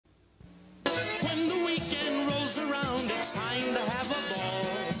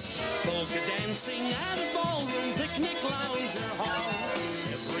polka dancing at a ballroom, picnic lounge or hall.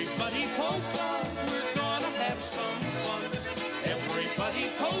 Everybody polka, we're gonna have some fun. Everybody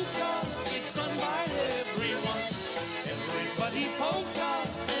polka, it's done by everyone. Everybody polka,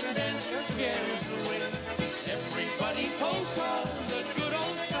 and dance your cares away. Everybody polka, the good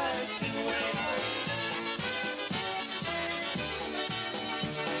old-fashioned way.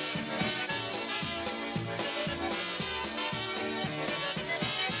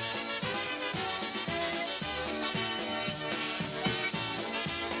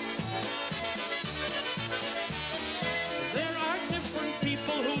 There are different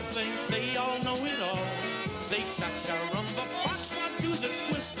people who think they all know it all. They cha-cha, rumba, foxtrot, do the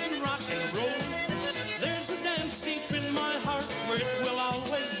twist and rock and roll. There's a dance deep in my heart where it will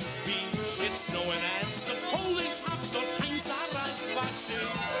always be. It's known as the Polish hop, the tańca razwaczy.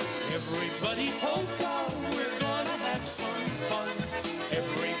 Everybody polka, we're gonna have some fun.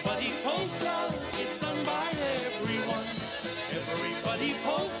 Everybody polka, it's done by everyone. Everybody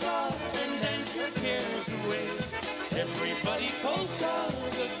polka, and dance your cares away. Everybody polka,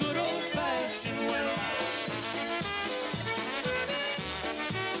 the good old-fashioned way.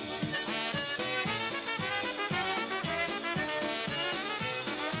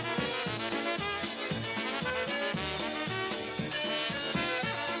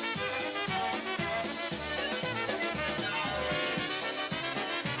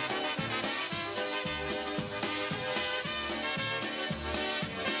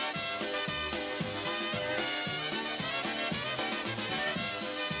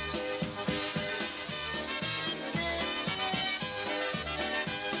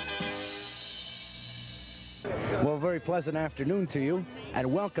 Well, very pleasant afternoon to you,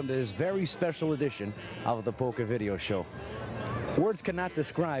 and welcome to this very special edition of the Polka Video Show. Words cannot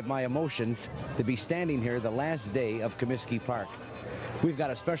describe my emotions to be standing here the last day of Comiskey Park. We've got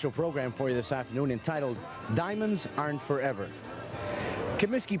a special program for you this afternoon entitled Diamonds Aren't Forever.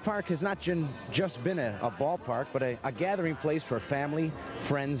 Comiskey Park has not just been a ballpark, but a gathering place for family,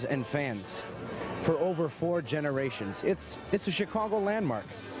 friends, and fans for over 4 generations. It's a Chicago landmark.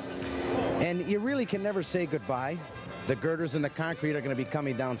 And you really can never say goodbye. The girders and the concrete are going to be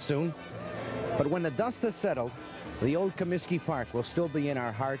coming down soon. But when the dust has settled, the old Comiskey Park will still be in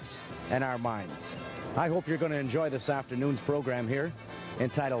our hearts and our minds. I hope you're going to enjoy this afternoon's program here,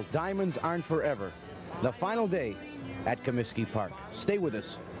 entitled Diamonds Aren't Forever, the final day at Comiskey Park. Stay with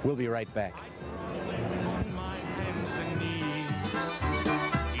us. We'll be right back. On my hands and knees,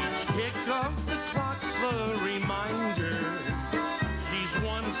 each tick of the clock's a reminder. She's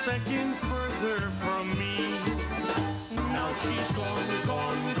 1 second further from me. Now she's gone,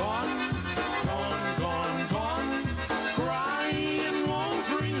 gone, gone, gone, gone, gone. Crying won't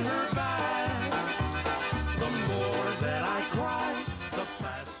bring her back. The more that I cry, the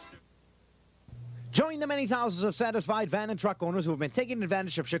faster. Join the many thousands of satisfied van and truck owners who have been taking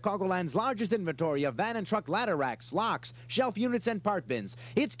advantage of Chicagoland's largest inventory of van and truck ladder racks, locks, shelf units, and part bins.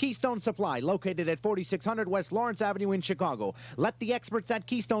 It's Keystone Supply, located at 4600 West Lawrence Avenue in Chicago. Let the experts at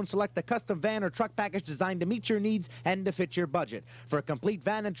Keystone select the custom van or truck package designed to meet your needs and to fit your budget. For complete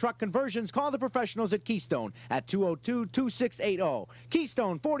van and truck conversions, call the professionals at Keystone at 202-2680.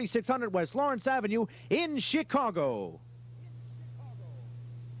 Keystone, 4600 West Lawrence Avenue in Chicago.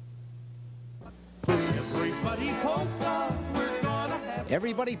 Everybody polka, we're gonna have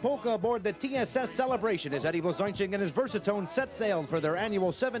Everybody polka aboard the TSS Celebration as Eddie Blazonczyk and his Versatone set sail for their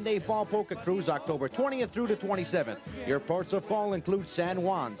annual 7-day fall polka cruise October 20th through the 27th. Your ports of call include San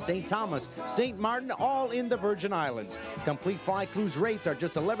Juan, St. Thomas, St. Martin, all in the Virgin Islands. Complete fly cruise rates are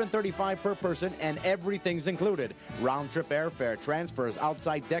just $11.35 per person and everything's included. Round-trip airfare, transfers,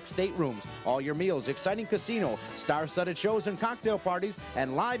 outside deck staterooms, all your meals, exciting casino, star-studded shows and cocktail parties,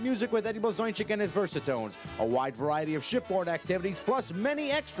 and live music with Eddie Blazonczyk and his Versatones. A wide variety of shipboard activities, plus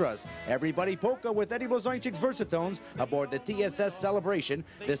many extras. Everybody polka with Eddie Blazonczyk's Versatones aboard the TSS Celebration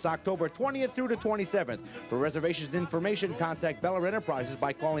this October 20th through the 27th. For reservations and information, contact Beller Enterprises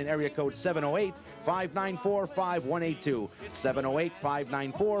by calling area code 708-594-5182.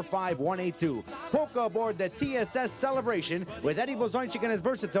 708-594-5182. Polka aboard the TSS Celebration with Eddie Blazonczyk and his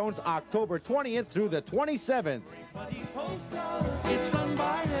Versatones October 20th through the 27th. it's done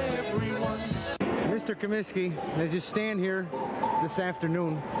by everyone. Mr. Comiskey, as you stand here this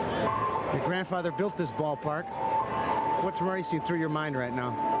afternoon, your grandfather built this ballpark. What's racing through your mind right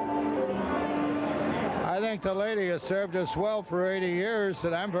now? I think the lady has served us well for 80 years,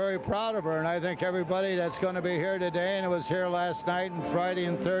 and I'm very proud of her. And I think everybody that's going to be here today and was here last night and Friday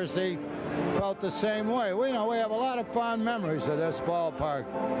and Thursday felt the same way. We know we have a lot of fond memories of this ballpark,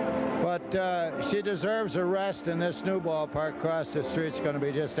 but she deserves a rest, and this new ballpark across the street is going to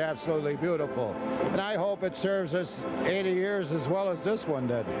be just absolutely beautiful. And I hope it serves us 80 years as well as this one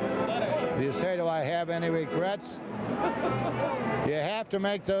did. You say, do I have any regrets? You have to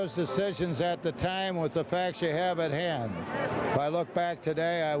make those decisions at the time with the facts you have at hand. If I look back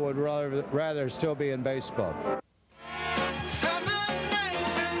today, I would rather still be in baseball.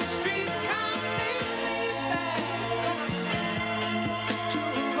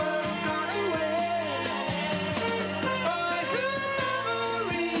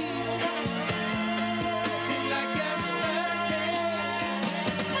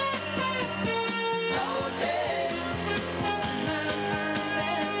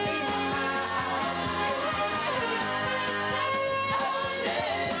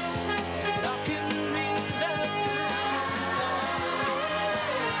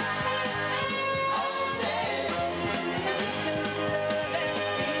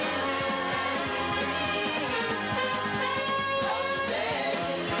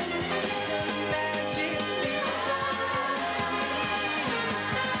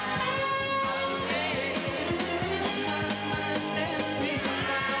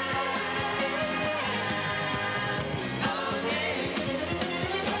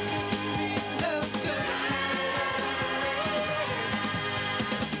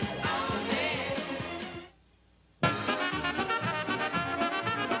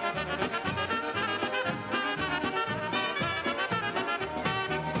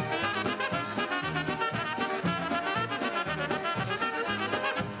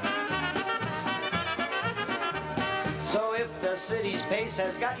 City's pace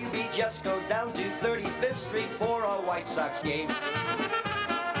has got you beat, just go down to 35th Street for a White Sox game.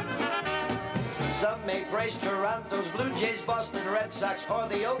 Some may praise Toronto's Blue Jays, Boston Red Sox, or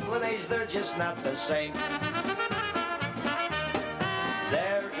the Oakland A's, they're just not the same.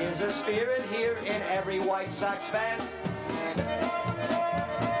 There is a spirit here in every White Sox fan.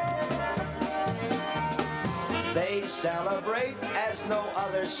 They celebrate as no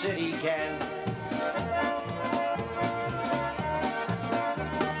other city can.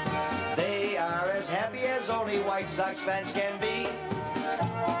 As happy as only White Sox fans can be.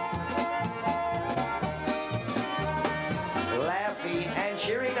 Laughing and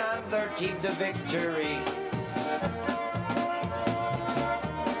cheering on their team to victory.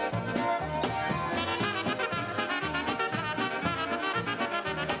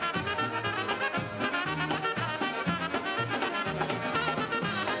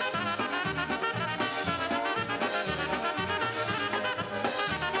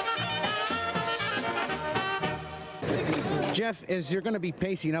 Jeff, as you're going to be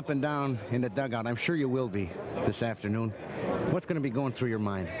pacing up and down in the dugout, I'm sure you will be this afternoon, what's going to be going through your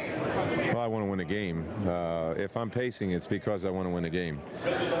mind? Well, I want to win a game. If I'm pacing, it's because I want to win a game.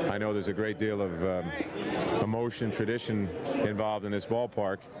 I know there's a great deal of emotion, tradition involved in this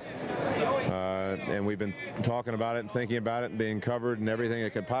ballpark. And we've been talking about it and thinking about it and being covered, and everything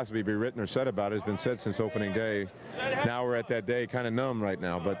that could possibly be written or said about it has been said since opening day. Now we're at that day, kind of numb right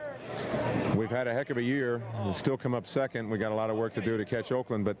now, but we've had a heck of a year. We'll still come up second. We got a lot of work to do to catch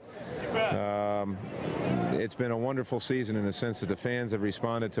Oakland, but it's been a wonderful season in the sense that the fans have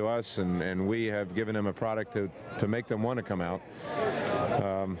responded to us, and we have given them a product to make them want to come out.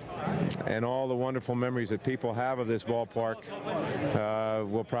 And all the wonderful memories that people have of this ballpark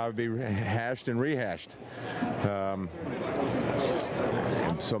will probably be hashed and rehashed.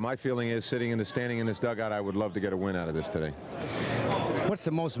 So my feeling is, standing in this dugout, I would love to get a win out of this today. What's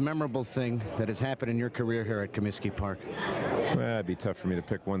the most memorable thing that has happened in your career here at Comiskey Park? Well, it'd be tough for me to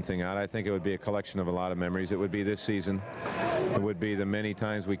pick one thing out. I think it would be a collection of a lot of memories. It would be this season. It would be the many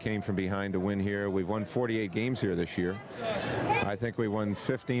times we came from behind to win here. We've won 48 games here this year. I think we won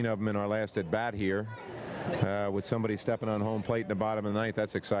 15 of them in our last at bat here. With somebody stepping on home plate in the bottom of the ninth,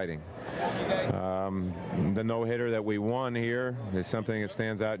 that's exciting. The no-hitter that we won here is something that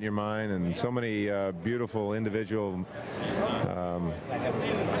stands out in your mind, and so many beautiful individual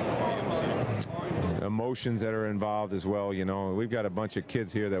emotions that are involved as well. You know, we've got a bunch of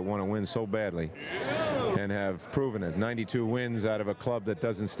kids here that want to win so badly and have proven it. 92 wins out of a club that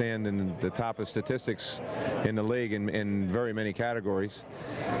doesn't stand in the top of statistics in the league in very many categories.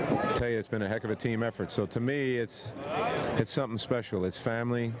 I tell you, it's been a heck of a team effort. So to me, it's something special. It's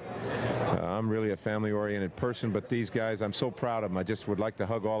family. I'm really a family-oriented person, but these guys, I'm so proud of them. I just would like to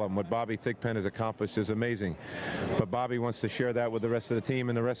hug all of them. What Bobby Thigpen has accomplished is amazing. But Bobby wants to share that with the rest of the team,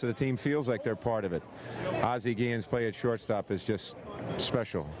 and the rest of the team feels like they're part of it. Ozzie Guillen's play at shortstop is just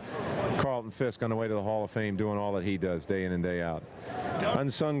special. Carlton Fisk on the way to the Hall of Fame doing all that he does day in and day out.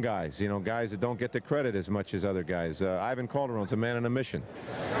 Unsung guys, you know, guys that don't get the credit as much as other guys. Ivan Calderon's a man on a mission.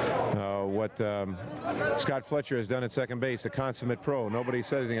 What Scott Fletcher has done at second base, a consummate pro. Nobody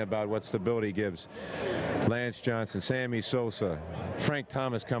says anything about what stability gives. Lance Johnson, Sammy Sosa, Frank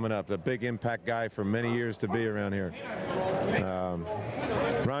Thomas coming up, the big impact guy for many years to be around here.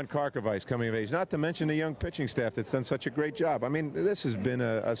 Ron Karkovice coming of age, not to mention the young pitching staff that's done such a great job. I mean, this has been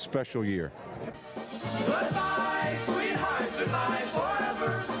a special year. Goodbye, sweetheart, goodbye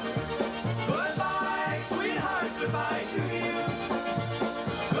forever. Goodbye, sweetheart, goodbye to you.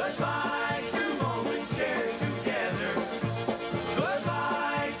 Goodbye to moments shared together.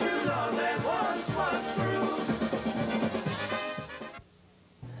 Goodbye to love that once was true.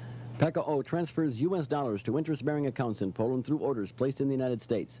 PECA-O transfers U.S. dollars to interest-bearing accounts in Poland through orders placed in the United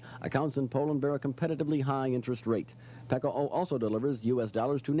States. Accounts in Poland bear a competitively high interest rate. PECA-O also delivers U.S.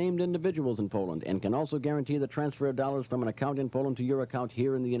 dollars to named individuals in Poland and can also guarantee the transfer of dollars from an account in Poland to your account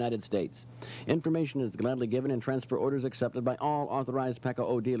here in the United States. Information is gladly given in transfer orders accepted by all authorized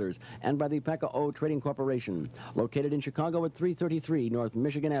PECA-O dealers and by the PECA-O Trading Corporation, located in Chicago at 333 North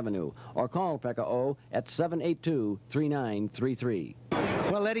Michigan Avenue, or call PECA-O at 782-3933.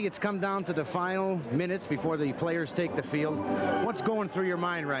 Well, Eddie, it's come down to the final minutes before the players take the field. What's going through your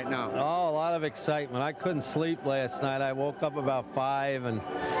mind right now? Oh, a lot of excitement. I couldn't sleep last night. I woke up about 5, and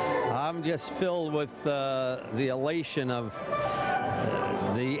I'm just filled with the elation of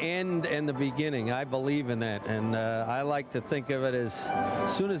the end and the beginning. I believe in that, and I like to think of it as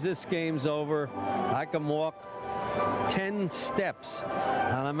soon as this game's over, I can walk 10 steps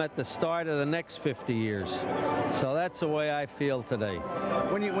and I'm at the start of the next 50 years. So that's the way I feel today.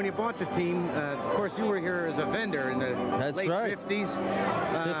 When you bought the team, of course you were here as a vendor in the late 50s.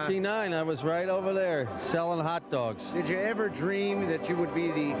 59, I was right over there selling hot dogs. Did you ever dream that you would be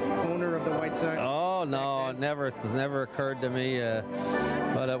the owner of the White Sox? Oh no, it never occurred to me.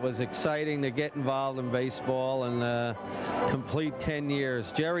 But it was exciting to get involved in baseball and complete 10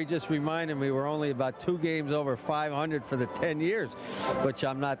 years. Jerry just reminded me we're only about 2 games over 500 for the 10 years, which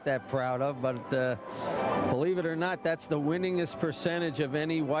I'm not that proud of, but believe it or not, that's the winningest percentage of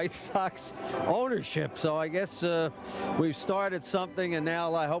any White Sox ownership. So I guess we've started something, and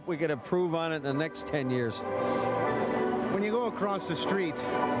now I hope we can improve on it in the next 10 years. When you go across the street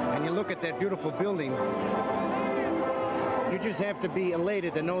and you look at that beautiful building, you just have to be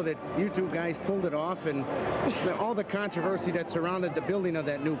elated to know that you two guys pulled it off, and all the controversy that surrounded the building of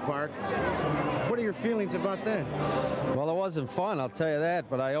that new park. What are your feelings about that? Well, it wasn't fun, I'll tell you that,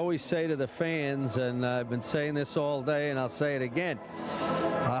 but I always say to the fans, and I've been saying this all day and I'll say it again,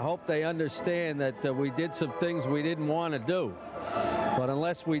 I hope they understand that we did some things we didn't want to do. But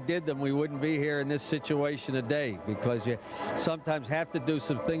unless we did them, we wouldn't be here in this situation today, because you sometimes have to do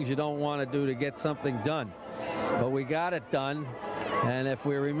some things you don't want to do to get something done. But we got it done, and if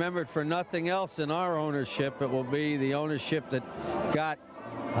we're remembered for nothing else in our ownership, it will be the ownership that got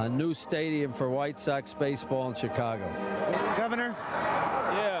a new stadium for White Sox baseball in Chicago. Governor?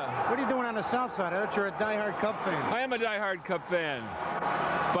 Yeah. What are you doing on the south side? I thought you're a diehard Cub fan. I am a diehard Cub fan,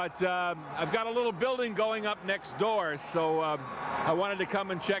 but I've got a little building going up next door, so I wanted to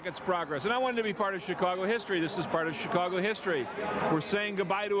come and check its progress. And I wanted to be part of Chicago history. This is part of Chicago history. We're saying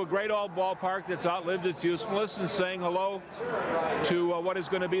goodbye to a great old ballpark that's outlived its usefulness and saying hello to what is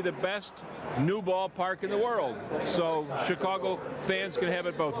going to be the best new ballpark in the world. So Chicago fans can have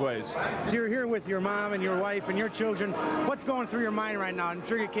it both ways. You're here with your mom and your wife and your children. What's going through your mind right now? I'm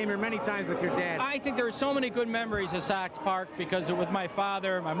sure you came here many times with your dad. I think there are so many good memories of Sox Park because with my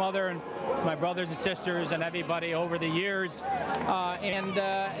father, my mother, and my brothers and sisters and everybody over the years.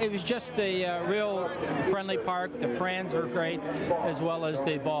 It was just a real friendly park. The fans were great, as well as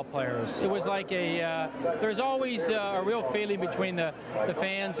the ball players. It was like there's always a real feeling between the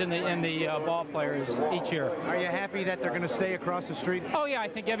fans and the ball players each year. Are you happy that they're going to stay across the street? Oh yeah, I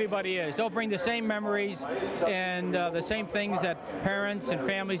think everybody is. They'll bring the same memories and the same things that parents and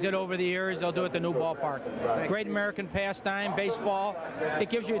families did over the years. They'll do at the new ballpark. Great American pastime, baseball. It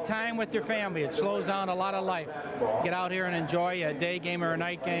gives you time with your family. It slows down a lot of life. Get out here and enjoy a day game or a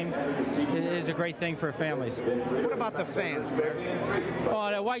night game. It is a great thing for families. What about the fans, Mayor?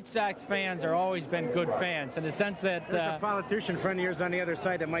 Well, the White Sox fans have always been good fans in the sense that... There's a politician friend of yours on the other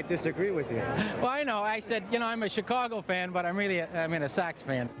side that might disagree with you. Well, I know. I said, you know, I'm a Chicago fan, but I'm a Sox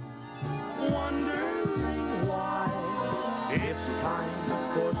fan. Wondering why It's time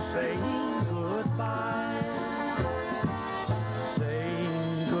for saying goodbye.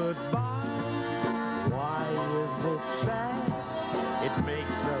 Saying goodbye. Why is it sad? It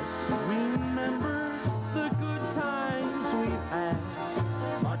makes us remember the good times we've had.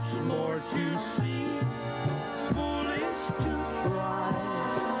 Much more to see, foolish to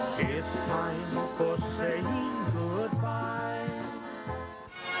try. It's time for saying goodbye.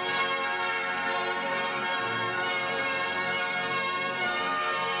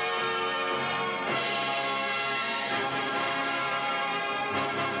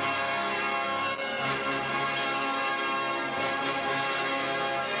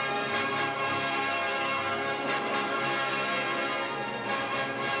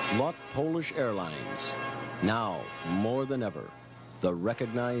 Luck Polish Airlines, now more than ever, the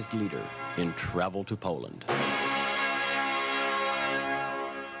recognized leader in travel to Poland.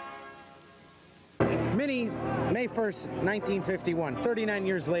 Minnie, May 1st, 1951, 39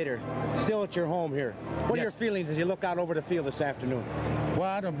 years later, still at your home here. What are your feelings as you look out over the field this afternoon?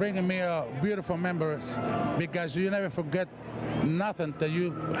 Well, it's bringing me beautiful memories because you never forget nothing that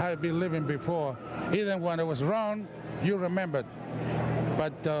you have been living before. Even when it was wrong, you remembered.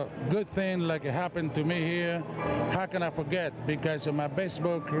 But good thing like it happened to me here, how can I forget? Because my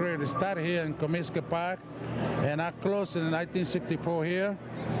baseball career started here in Comiskey Park, and I closed in 1964 here,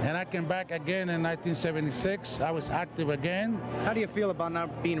 and I came back again in 1976. I was active again. How do you feel about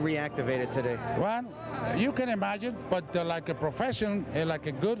not being reactivated today? Well, you can imagine, but like a profession, like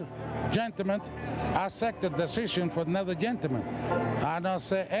a good gentleman, I accept the decision for another gentleman. I don't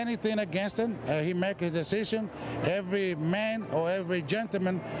say anything against him. He make a decision. Every man or every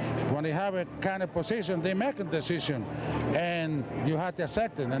gentleman, when they have a kind of position, they make a decision, and you have to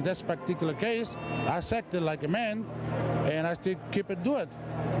accept it. In this particular case, I accept it like a man, and I still keep it do it.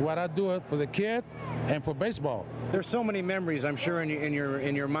 What I do it for the kid and for baseball. There's so many memories, I'm sure, in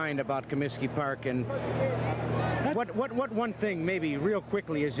your mind about Comiskey Park. And what one thing, maybe real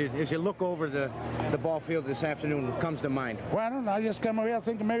quickly, as you look over the ball field this afternoon, comes to mind? Well, I don't know. I just come over here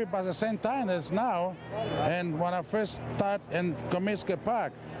thinking maybe by the same time as now, and when I first started in Comiskey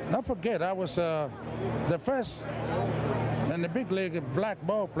Park. Don't forget, I was the first in the big league black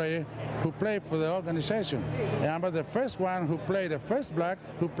ball player who played for the organization. And I was the first one who played, the first black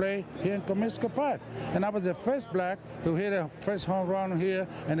who played here in Comiskey Park. And I was the first black who hit a first home run here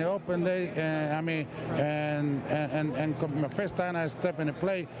in the open day. And my first time I stepped in the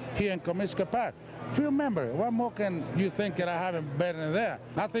play here in Comiskey Park. If you remember, what more can you think that I haven't better than that?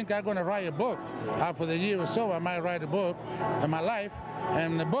 I think I'm going to write a book. After the year or so, I might write a book in my life.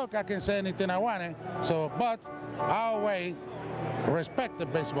 And in the book, I can say anything I want. So, but our way, respect the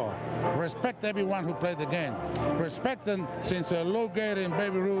baseball. Respect everyone who played the game. Respect them since Lou Gehrig and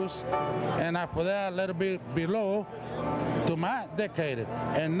Baby Ruth, and after that, a little bit below to my decade.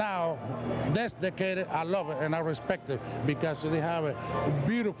 And now, this decade, I love it and I respect it because they have a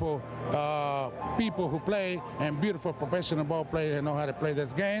beautiful people who play and beautiful professional ball players who know how to play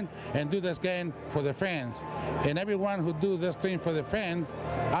this game and do this game for the fans. And everyone who do this thing for the fans,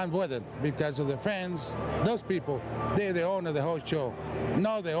 I'm with it because of the fans. Those people, they're the owner of the whole show.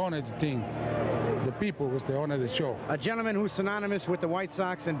 No, they own the team. The people was the owner of the show. A gentleman who's synonymous with the White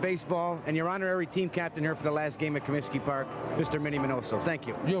Sox and baseball, and your honorary team captain here for the last game at Comiskey Park, Mr. Minnie Minoso. Thank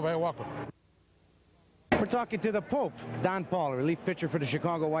you. You're very welcome. We're talking to the Pope, Don Paul, relief pitcher for the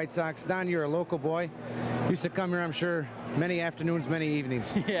Chicago White Sox. Don, you're a local boy. Used to come here, I'm sure, many afternoons, many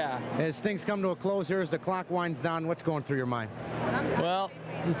evenings. Yeah. As things come to a close here, as the clock winds down, what's going through your mind? Well,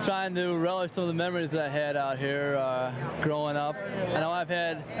 just trying to relish some of the memories that I had out here growing up. I know I've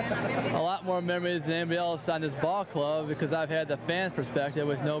had a lot more memories than anybody else on this ball club because I've had the fans' perspective,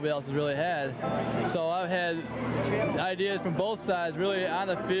 which nobody else has really had. So I've had ideas from both sides, really on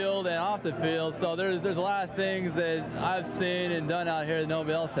the field and off the field. So there's a lot of things that I've seen and done out here that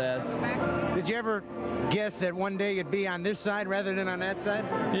nobody else has. Did you ever guess that one day you'd be on this side rather than on that side?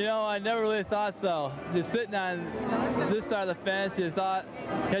 You know, I never really thought so. Just sitting on this side of the fence, you thought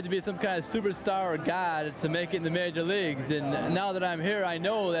you had to be some kind of superstar or god to make it in the major leagues. And now that I'm here, I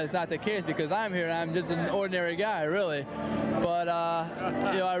know that's not the case because I'm here and I'm just an ordinary guy, really. But,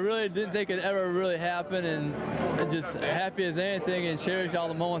 you know, I really didn't think it'd ever really happen, and just happy as anything and cherish all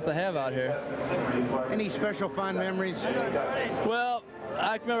the moments I have out here. Any special fond memories? Well,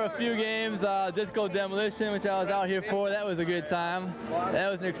 I can remember a few games, Disco Demolition, which I was out here for. That was a good time. That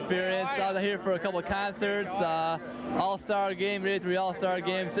was an experience. I was here for a couple of concerts, All-Star Game, 83 All-Star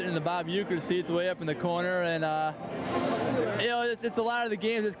Game, sitting in the Bob Uecker seats way up in the corner. And, you know, it's a lot of the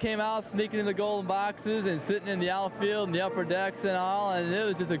games that came out, sneaking in the golden boxes and sitting in the outfield and the upper decks and all. And it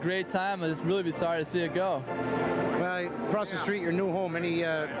was just a great time. I'd just really be sorry to see it go. Well, across the street, your new home. Any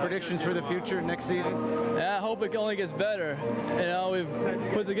predictions for the future next season? Yeah, I hope it only gets better. You know,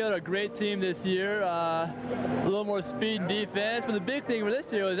 we've put together a great team this year. A little more speed and defense, but the big thing for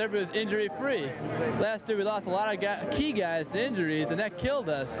this year was everybody was injury-free. Last year we lost a lot of key guys to injuries, and that killed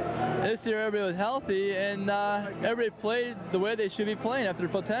us. This year everybody was healthy, and everybody played the way they should be playing up to their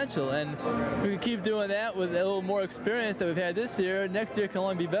potential. And we can keep doing that with a little more experience that we've had this year. Next year can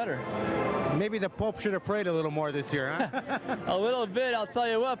only be better. Maybe the Pope should have prayed a little more this year, huh? A little bit, I'll tell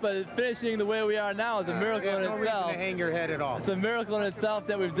you what, but finishing the way we are now is a miracle in itself. No reason to hang your head at all. It's a miracle in itself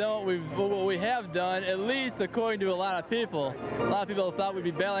that what we have done, at least according to a lot of people. A lot of people thought we'd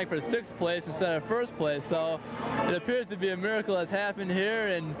be battling for 6th place instead of 1st place, so it appears to be a miracle that's happened here,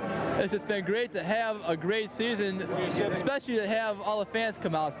 and it's just been great to have a great season, especially to have all the fans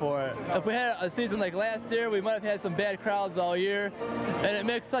come out for it. If we had a season like last year, we might have had some bad crowds all year, and it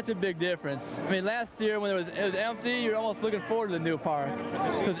makes such a big difference. I mean, last year when it was empty, you're almost looking forward to the new park.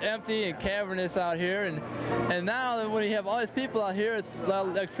 It was empty and cavernous out here, and now when you have all these people out here, it's a lot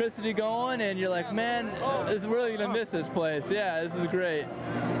of electricity going, and you're like, man, it's really gonna miss this place. Yeah, this is great.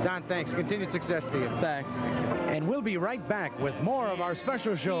 Don, thanks. Continued success to you. Thanks. And we'll be right back with more of our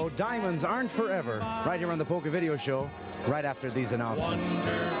special show, Diamonds Aren't Forever, right here on the Polka Video Show, right after these announcements.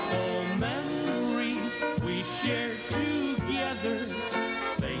 Wonderful memories we shared together,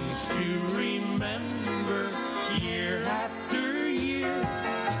 things to remember year after year.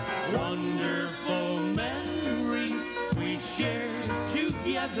 Wonderful memories we shared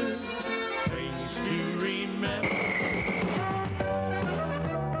together, things to remember.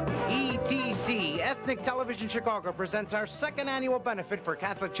 ETC, Ethnic Television Chicago, presents our 2nd annual benefit for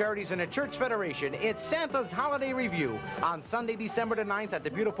Catholic Charities and a Church Federation. It's Santa's Holiday Review on Sunday, December the 9th at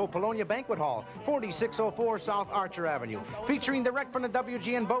the beautiful Polonia Banquet Hall, 4604 South Archer Avenue. Featuring direct from the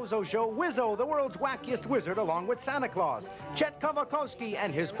WGN Bozo Show, Wizzo, the world's wackiest wizard, along with Santa Claus, Chet Comiskey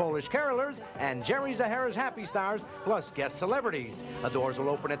and his Polish carolers, and Jerry Zahara's Happy Stars, plus guest celebrities. The doors will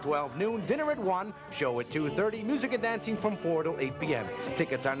open at 12 noon, dinner at 1, show at 2:30, music and dancing from 4 till 8 p.m.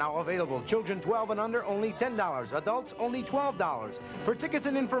 Tickets are now available. Children 12 and under, only $10. Adults, only $12. For tickets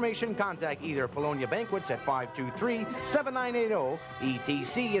and information, contact either Polonia Banquets at 523-7980,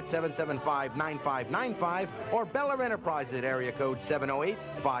 ETC at 775-9595, or Beller Enterprises at area code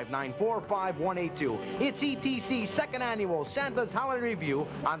 708-594-5182. It's ETC's 2nd annual Santa's Holiday Review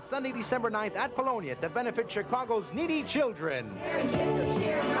on Sunday, December 9th at Polonia to benefit Chicago's needy children.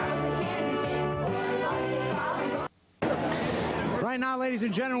 Right now, ladies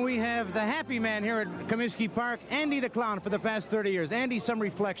and gentlemen, we have the happy man here at Comiskey Park, Andy the Clown, for the past 30 years. Andy, some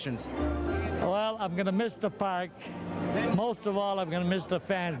reflections. Well, I'm going to miss the park. Most of all, I'm going to miss the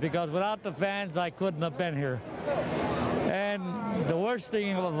fans, because without the fans, I couldn't have been here. And the worst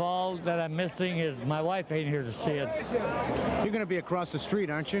thing of all that I'm missing is my wife ain't here to see it. You're going to be across the street,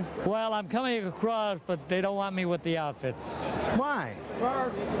 aren't you? Well, I'm coming across, but they don't want me with the outfit. Why?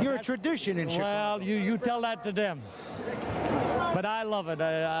 You're a tradition in Chicago. Well, you tell that to them. But I love it.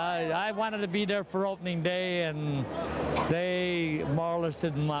 I wanted to be there for opening day, and they more or less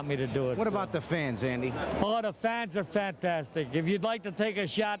didn't want me to do it. What about the fans, Andy? Oh, the fans are fantastic. If you'd like to take a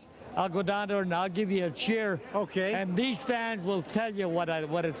shot, I'll go down there and I'll give you a cheer. Okay. And these fans will tell you what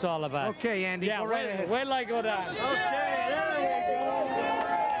it's all about. Okay, Andy. Yeah, go right ahead. Wait till I go down. Okay, there we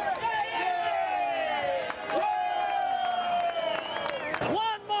go.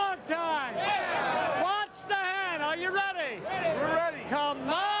 One more time. Watch the hand. Are you ready? We're ready. Come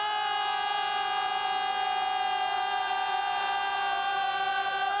on.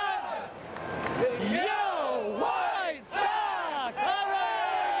 Yo, White Sox! Hooray!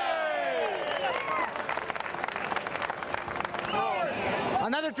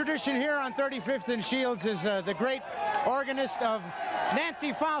 Another tradition here on 35th and Shields is the great organist of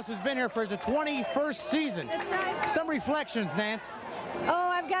Nancy Faust, who's been here for the 21st season. That's right. Some reflections, Nance. Oh,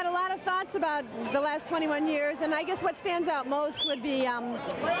 I've got a lot of thoughts about the last 21 years, and I guess what stands out most would be,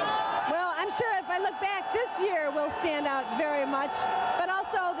 well, I'm sure if I look back, this year will stand out very much, but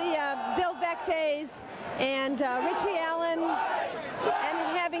also the Bill Beck days and Richie Allen,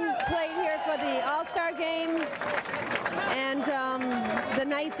 and having played here for the All-Star game, and the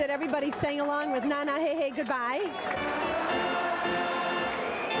night that everybody sang along with Na Na Hey Hey Goodbye.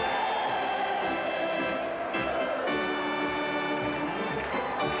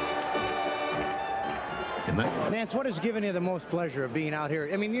 Nance, what has given you the most pleasure of being out here?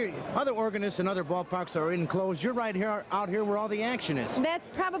 I mean, other organists and other ballparks are enclosed. You're right here, out here where all the action is. That's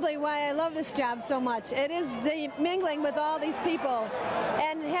probably why I love this job so much. It is the mingling with all these people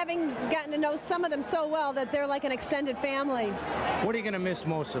and having gotten to know some of them so well that they're like an extended family. What are you going to miss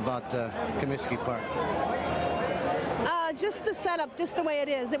most about Comiskey Park? Just the setup, just the way it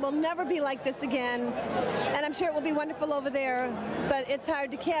is. It will never be like this again, and I'm sure it will be wonderful over there, but it's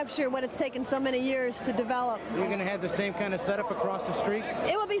hard to capture what it's taken so many years to develop. You're going to have the same kind of setup across the street?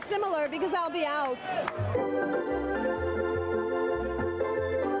 It will be similar because I'll be out.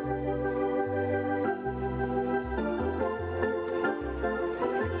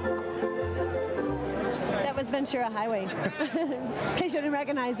 Ventura Highway, in case you didn't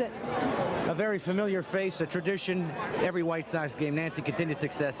recognize it. A very familiar face, a tradition, every White Sox game. Nancy, continued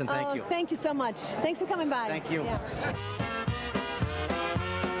success, and thank you. Thank you so much. Thanks for coming by. Thank you. Yeah.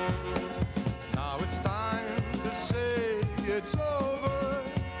 Now it's time to say it's over.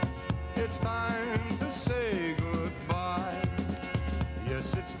 It's time to say goodbye.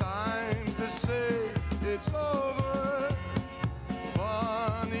 Yes, it's time to say it's over.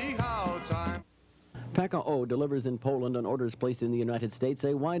 Funny how time... PACA-O delivers in Poland on orders placed in the United States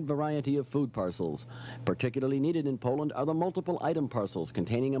a wide variety of food parcels. Particularly needed in Poland are the multiple item parcels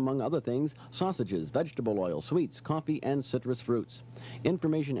containing, among other things, sausages, vegetable oil, sweets, coffee, and citrus fruits.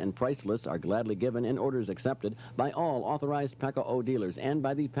 Information and price lists are gladly given in orders accepted by all authorized PACA-O dealers and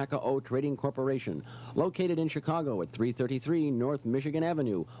by the PACA-O Trading Corporation, located in Chicago at 333 North Michigan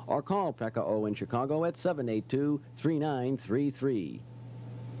Avenue, or call PACA-O in Chicago at 782-3933.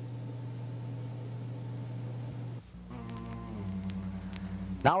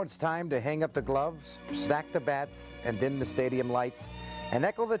 Now it's time to hang up the gloves, stack the bats, and dim the stadium lights, and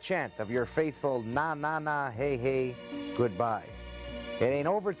echo the chant of your faithful na na na hey hey goodbye. It ain't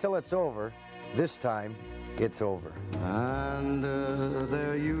over till it's over. This time, it's over. And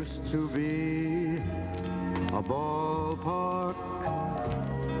there used to be a ballpark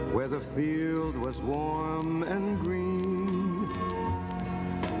where the field was warm and green,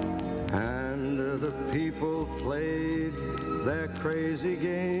 and the people played their crazy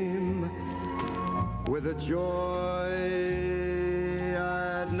game with a joy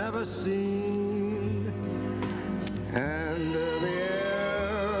I'd never seen, and the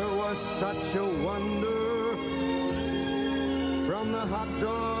air was such a wonder, from the hot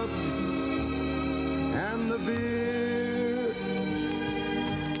dogs and the beer.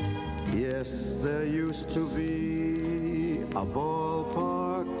 Yes, there used to be a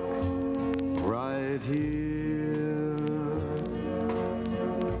ballpark right here.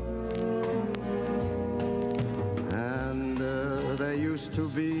 To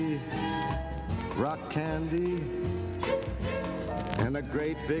be rock candy and a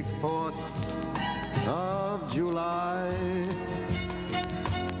great big 4th of July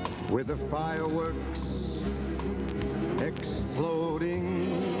with the fireworks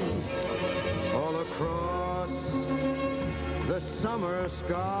exploding all across the summer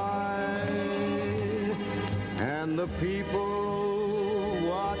sky, and the people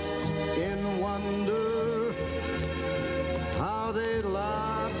watched in wonder how they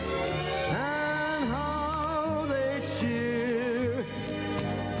laugh and how they cheer.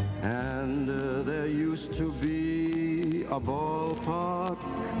 And there used to be a ballpark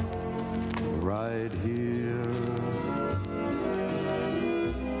right here.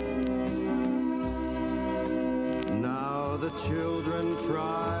 Now the children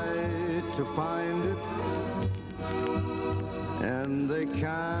try to find it, and they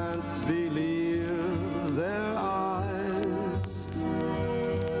can't believe their eyes,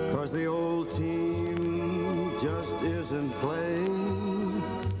 'cause the old team just isn't playing,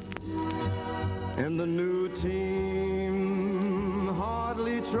 and the new team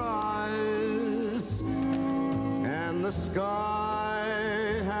hardly tries, and the sky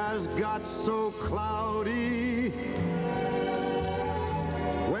has got so cloudy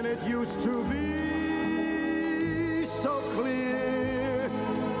when it used to be so clear,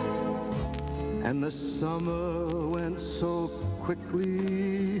 and the summer went so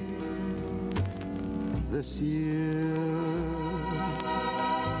quickly this year.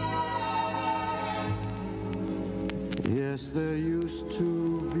 Yes, there used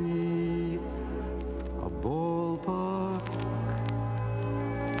to be a ballpark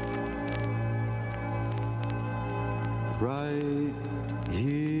right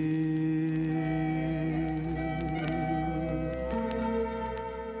here.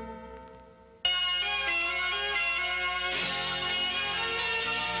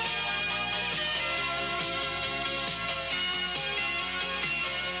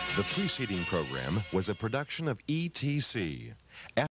 The preceding program was a production of ETC.